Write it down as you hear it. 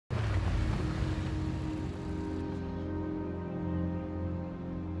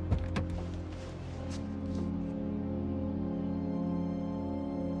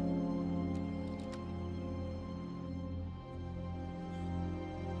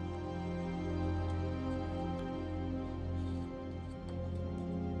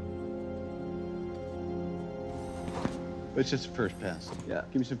It's just a first pass. Yeah.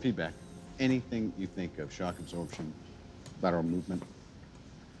 Give me some feedback. Anything you think of, shock absorption, lateral movement.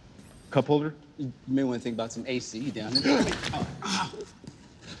 Cup holder? You may want to think about some AC down there.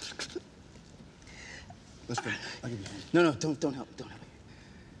 Let's go. I'll give you a hand. No, don't help me. Don't help me.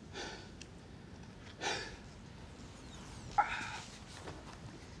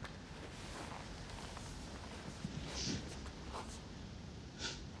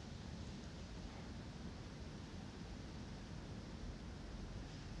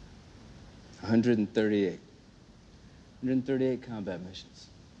 $138 combat missions.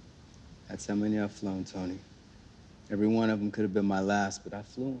 That's how many I've flown, Tony. Every one of them could have been my last, but I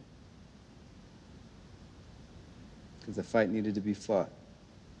flew them. Because the fight needed to be fought.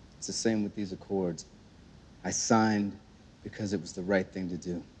 It's the same with these accords. I signed because it was the right thing to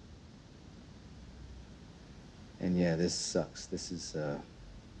do. And yeah, this sucks. This is a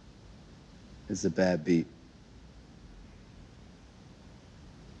bad beat.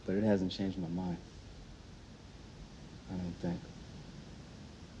 But it hasn't changed my mind. I don't think.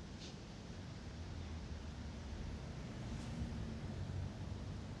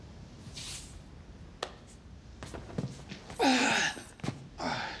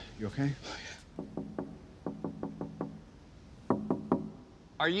 You okay?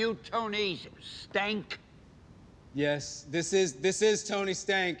 Are you Tony Stank? Yes, this is Tony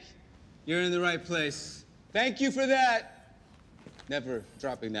Stank. You're in the right place. Thank you for that. Never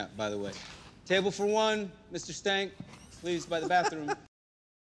dropping that, by the way. Table for one, Mr. Stank. Please, by the bathroom.